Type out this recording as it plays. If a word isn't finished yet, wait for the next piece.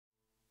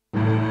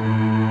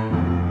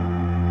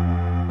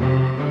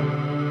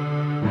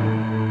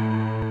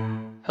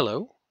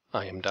Hello,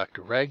 I am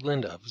Dr.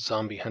 Ragland of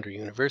Zombie Hunter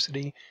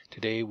University.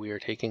 Today we are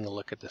taking a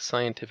look at the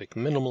scientific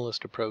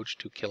minimalist approach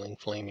to killing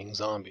flaming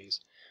zombies.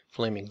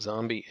 Flaming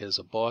zombie is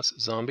a boss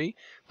zombie,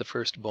 the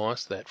first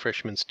boss that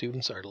freshman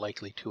students are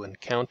likely to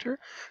encounter.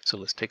 So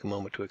let's take a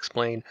moment to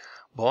explain.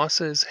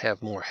 Bosses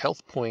have more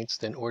health points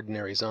than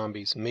ordinary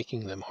zombies,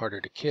 making them harder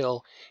to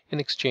kill. In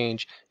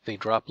exchange, they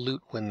drop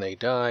loot when they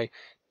die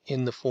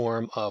in the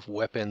form of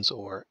weapons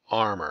or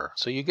armor.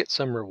 So you get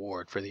some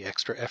reward for the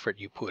extra effort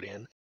you put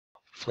in.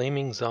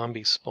 Flaming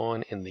zombies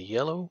spawn in the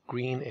yellow,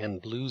 green,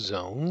 and blue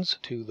zones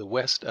to the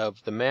west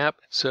of the map,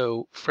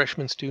 so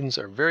freshman students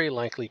are very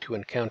likely to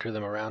encounter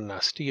them around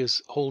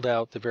Nastia's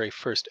holdout, the very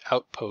first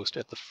outpost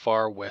at the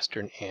far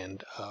western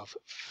end of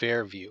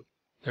Fairview.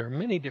 There are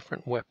many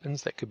different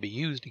weapons that could be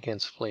used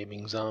against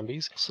flaming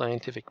zombies.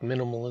 Scientific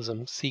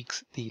minimalism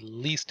seeks the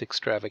least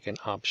extravagant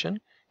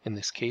option. In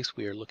this case,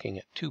 we are looking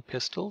at two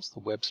pistols,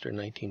 the Webster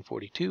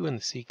 1942 and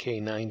the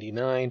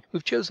CK99.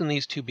 We've chosen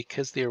these two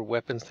because they are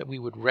weapons that we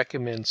would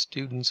recommend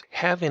students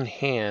have in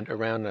hand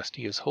around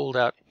Nastia's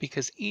holdout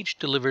because each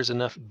delivers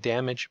enough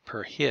damage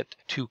per hit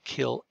to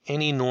kill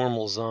any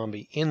normal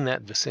zombie in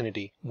that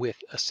vicinity with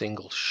a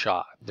single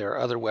shot. There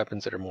are other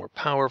weapons that are more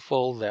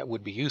powerful that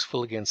would be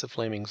useful against a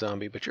flaming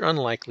zombie, but you're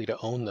unlikely to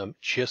own them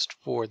just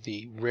for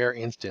the rare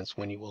instance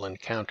when you will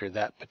encounter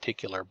that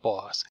particular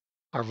boss.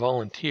 Our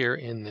volunteer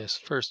in this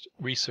first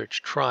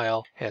research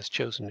trial has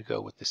chosen to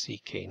go with the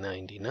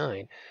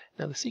CK99.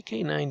 Now the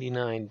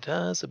CK99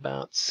 does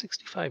about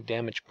 65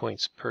 damage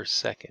points per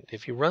second.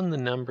 If you run the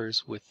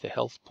numbers with the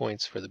health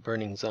points for the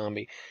burning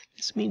zombie,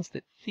 this means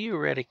that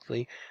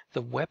theoretically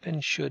the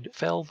weapon should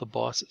fell the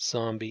boss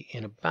zombie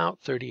in about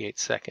 38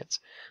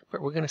 seconds.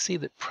 But we're going to see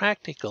that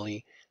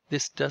practically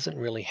this doesn't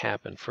really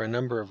happen for a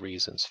number of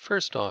reasons.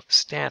 First off,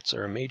 stats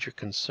are a major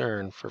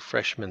concern for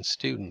freshman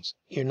students.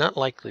 You're not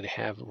likely to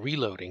have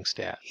reloading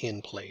stat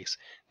in place.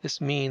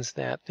 This means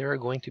that there are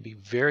going to be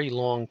very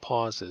long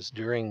pauses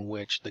during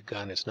which the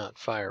gun is not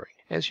firing.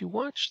 As you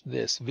watch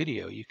this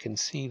video, you can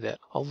see that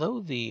although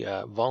the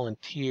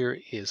volunteer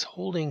is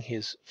holding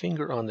his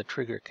finger on the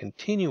trigger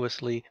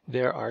continuously,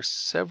 there are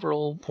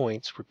several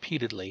points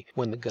repeatedly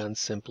when the gun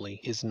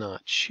simply is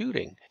not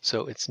shooting.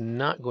 So it's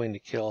not going to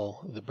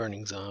kill the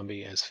burning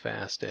zombie as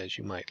fast as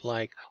you might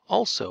like.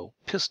 Also,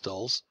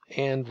 pistols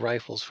and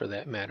rifles for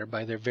that matter,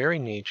 by their very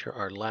nature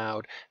are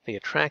loud. They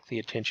attract the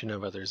attention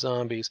of other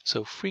zombies,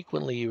 so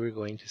frequently you are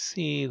going to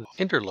see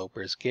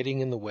interlopers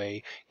getting in the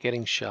way,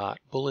 getting shot.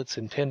 Bullets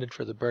intended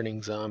for the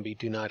burning zombie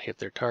do not hit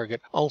their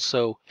target.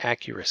 Also,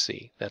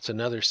 accuracy. That's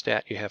another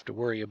stat you have to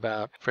worry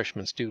about.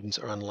 Freshman students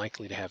are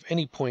unlikely to have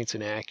any points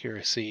in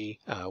accuracy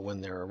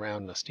when they're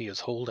around Nastia's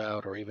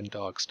holdout or even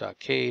Dog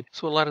Stockade,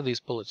 so a lot of these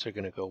bullets are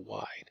going to go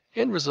wide.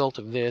 End result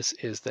of this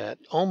is that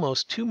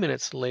almost 2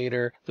 minutes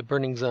later, the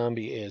burning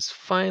zombie is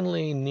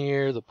finally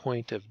near the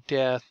point of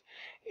death,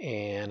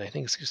 and I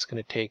think it's just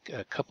going to take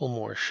a couple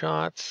more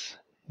shots.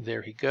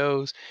 There he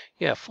goes.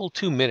 Yeah, full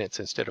 2 minutes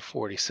instead of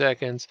 40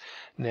 seconds.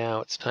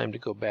 Now it's time to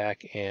go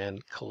back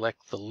and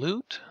collect the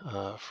loot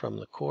from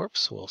the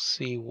corpse. We'll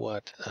see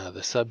what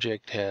the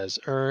subject has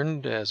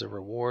earned as a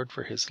reward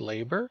for his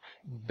labor.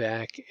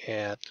 Back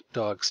at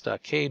Dog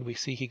Stockade, we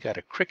see he got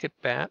a cricket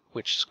bat,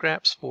 which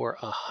scraps for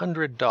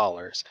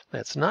 $100.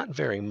 That's not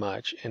very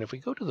much, and if we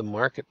go to the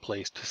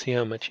marketplace to see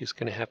how much he's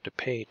going to have to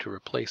pay to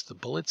replace the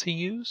bullets he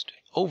used,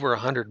 over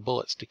 100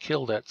 bullets to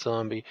kill that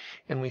zombie,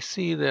 and we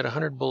see that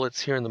 100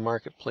 bullets here in the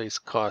marketplace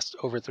cost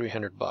over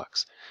 300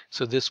 bucks.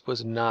 So this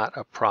was not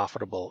a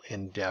profitable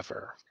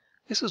endeavor.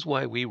 This is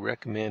why we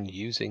recommend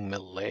using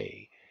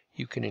melee.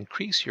 You can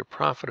increase your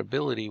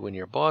profitability when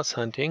you're boss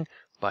hunting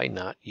by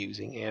not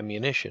using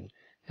ammunition.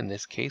 In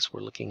this case,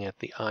 we're looking at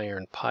the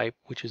iron pipe,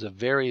 which is a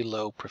very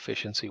low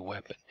proficiency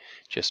weapon.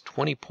 Just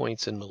 20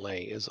 points in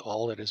melee is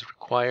all that is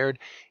required.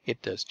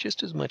 It does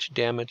just as much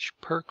damage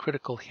per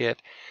critical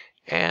hit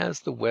as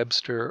the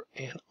Webster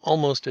and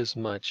almost as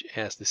much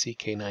as the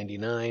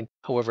CK99.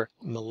 However,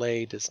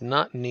 melee does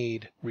not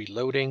need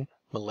reloading.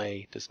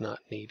 Melee does not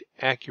need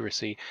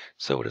accuracy,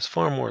 so it is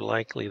far more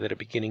likely that a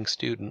beginning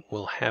student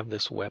will have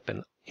this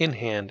weapon in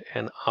hand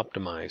and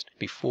optimized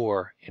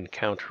before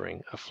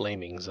encountering a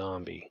flaming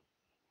zombie.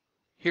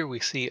 Here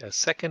we see a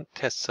second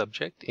test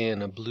subject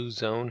in a blue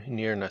zone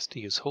near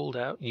Nastia's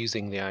holdout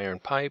using the iron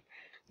pipe.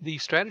 The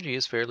strategy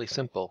is fairly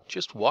simple.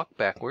 Just walk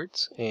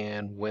backwards,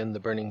 and when the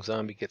burning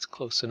zombie gets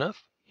close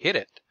enough, hit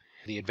it.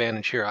 The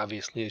advantage here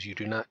obviously is you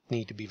do not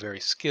need to be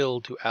very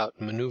skilled to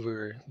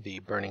outmaneuver the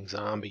burning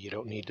zombie. You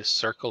don't need to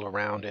circle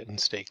around it and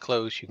stay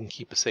close. You can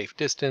keep a safe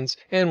distance,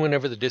 and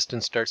whenever the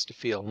distance starts to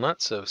feel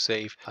not so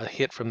safe, a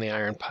hit from the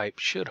iron pipe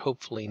should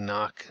hopefully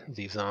knock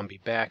the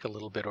zombie back a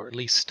little bit, or at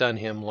least stun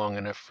him long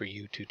enough for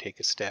you to take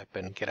a step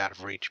and get out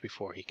of reach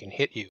before he can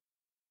hit you.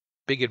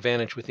 Big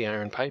advantage with the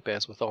iron pipe,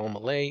 as with all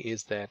melee,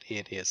 is that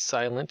it is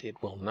silent.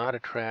 It will not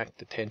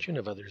attract attention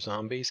of other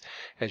zombies.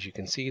 As you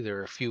can see, there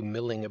are a few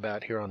milling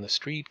about here on the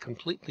street,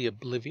 completely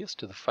oblivious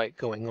to the fight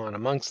going on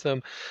amongst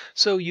them.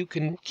 So you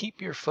can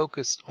keep your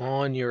focus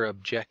on your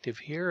objective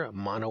here, a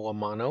mano,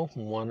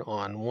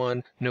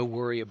 one-on-one. No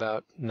worry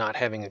about not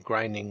having a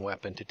grinding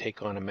weapon to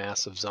take on a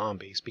mass of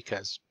zombies,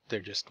 because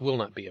there just will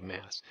not be a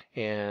mass.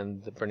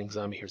 And the burning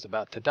zombie here is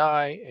about to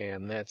die,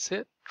 and that's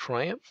it.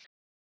 Triumph.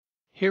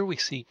 Here we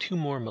see two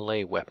more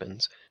melee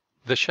weapons.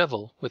 The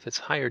shovel, with its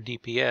higher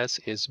DPS,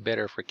 is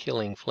better for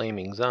killing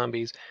flaming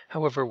zombies.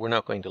 However, we're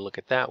not going to look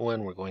at that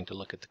one. We're going to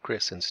look at the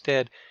Kris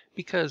instead,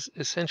 because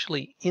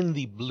essentially in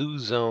the blue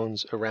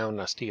zones around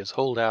Nastia's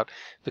holdout,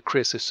 the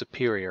Kris is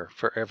superior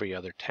for every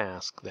other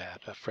task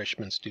that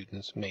freshman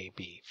students may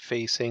be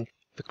facing.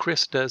 The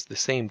Kris does the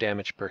same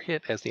damage per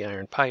hit as the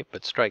iron pipe,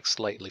 but strikes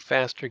slightly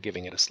faster,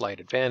 giving it a slight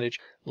advantage.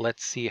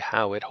 Let's see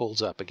how it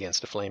holds up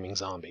against a flaming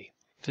zombie.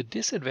 The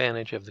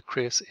disadvantage of the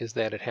Kris is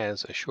that it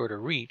has a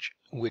shorter reach,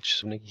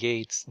 which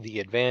negates the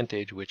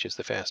advantage, which is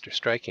the faster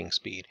striking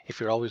speed. If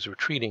you're always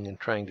retreating and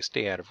trying to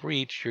stay out of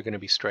reach, you're going to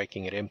be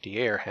striking at empty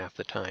air half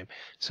the time.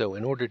 So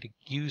in order to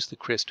use the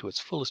Kris to its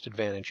fullest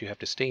advantage, you have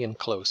to stay in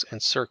close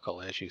and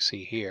circle, as you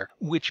see here,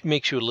 which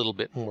makes you a little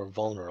bit more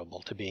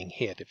vulnerable to being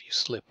hit if you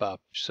slip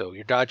up. So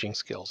your dodging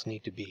skills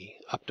need to be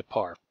up to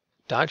par.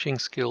 Dodging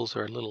skills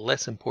are a little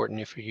less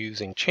important if you're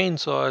using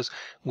chainsaws,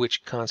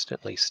 which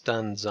constantly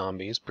stun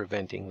zombies,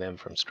 preventing them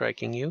from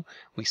striking you.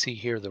 We see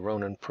here the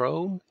Ronin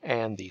Pro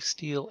and the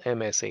Stihl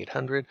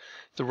MS-800.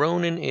 The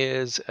Ronin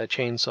is a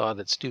chainsaw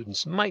that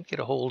students might get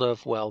a hold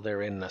of while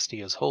they're in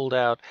Nastia's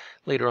holdout.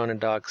 Later on in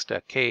Dog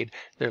Stockade,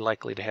 they're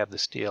likely to have the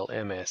Stihl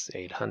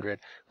MS-800.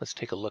 Let's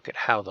take a look at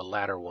how the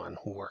latter one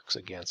works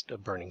against a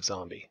burning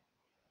zombie.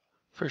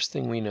 First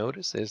thing we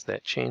notice is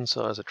that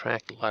chainsaws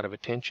attract a lot of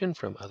attention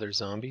from other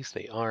zombies.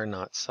 They are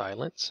not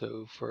silent,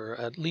 so for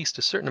at least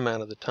a certain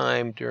amount of the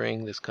time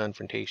during this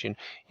confrontation,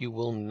 you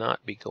will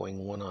not be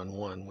going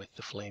one-on-one with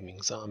the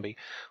flaming zombie.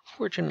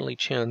 Fortunately,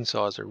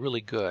 chainsaws are really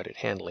good at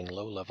handling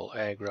low-level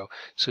aggro,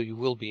 so you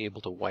will be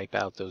able to wipe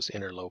out those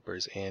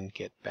interlopers and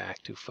get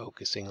back to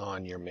focusing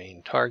on your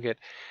main target.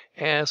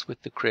 As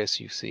with the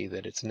Kris, you see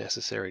that it's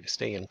necessary to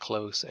stay in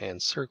close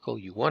and circle.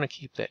 You want to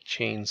keep that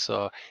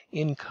chainsaw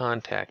in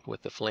contact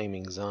with the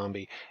flaming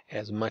zombie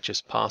as much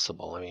as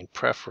possible. I mean,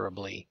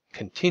 preferably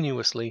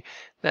continuously.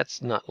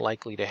 That's not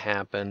likely to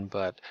happen,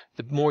 but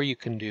the more you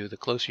can do, the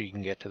closer you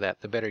can get to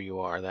that, the better you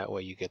are. That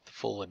way you get the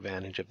full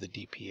advantage of the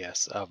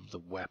DPS of the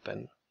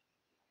weapon.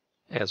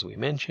 As we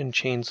mentioned,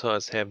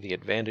 chainsaws have the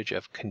advantage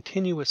of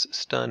continuous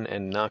stun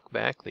and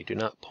knockback. They do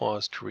not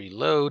pause to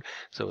reload,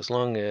 so as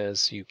long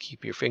as you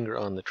keep your finger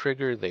on the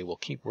trigger, they will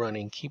keep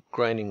running, keep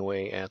grinding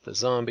away at the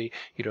zombie.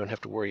 You don't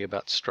have to worry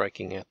about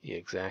striking at the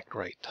exact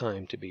right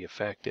time to be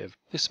effective.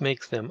 This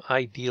makes them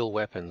ideal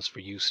weapons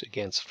for use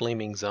against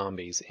flaming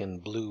zombies in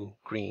blue,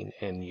 green,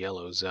 and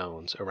yellow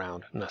zones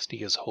around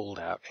Nastia's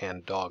holdout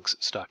and Dog's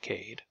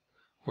Stockade.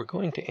 We're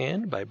going to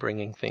end by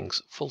bringing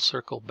things full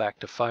circle back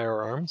to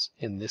firearms,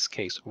 in this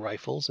case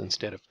rifles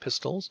instead of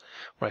pistols.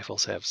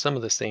 Rifles have some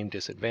of the same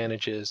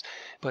disadvantages,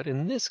 but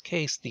in this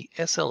case the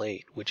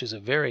SL8, which is a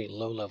very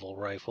low-level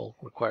rifle,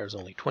 requires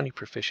only 20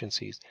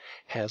 proficiencies,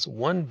 has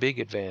one big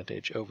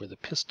advantage over the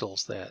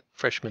pistols that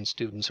freshman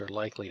students are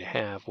likely to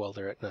have while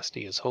they're at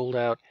Nastia's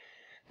holdout.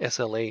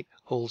 SL8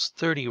 holds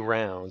 30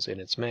 rounds in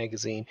its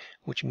magazine,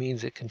 which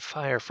means it can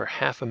fire for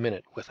half a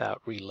minute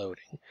without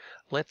reloading.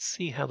 Let's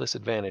see how this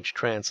advantage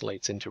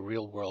translates into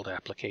real-world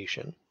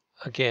application.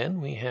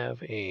 Again, we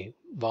have a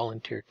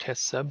volunteer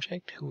test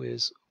subject who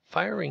is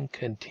firing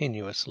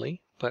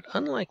continuously, but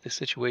unlike the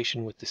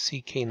situation with the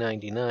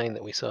CK99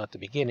 that we saw at the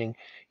beginning,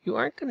 you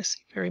aren't going to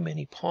see very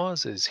many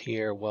pauses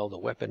here while the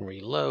weapon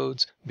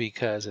reloads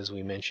because, as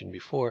we mentioned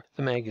before,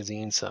 the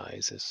magazine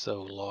size is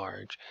so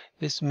large.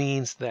 This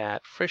means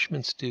that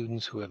freshman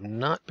students who have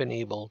not been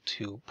able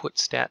to put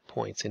stat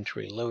points into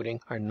reloading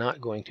are not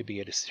going to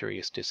be at a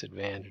serious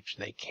disadvantage.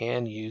 They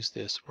can use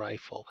this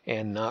rifle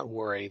and not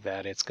worry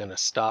that it's going to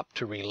stop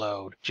to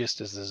reload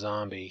just as the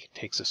zombie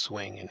takes a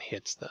swing and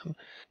hits them.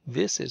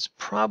 This is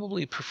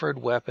probably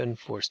preferred weapon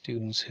for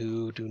students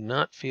who do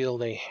not feel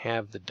they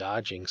have the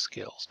dodging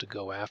skills to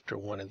go after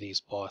one of these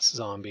boss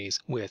zombies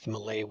with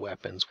melee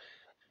weapons.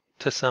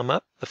 To sum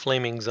up, the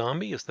flaming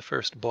zombie is the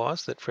first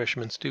boss that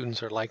freshman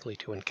students are likely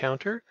to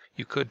encounter.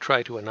 You could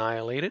try to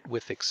annihilate it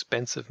with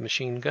expensive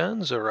machine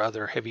guns or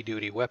other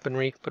heavy-duty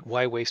weaponry, but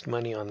why waste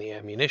money on the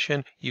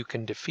ammunition? You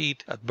can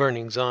defeat a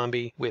burning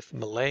zombie with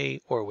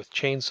melee or with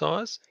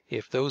chainsaws.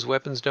 If those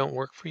weapons don't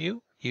work for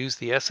you, use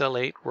the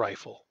SL8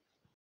 rifle.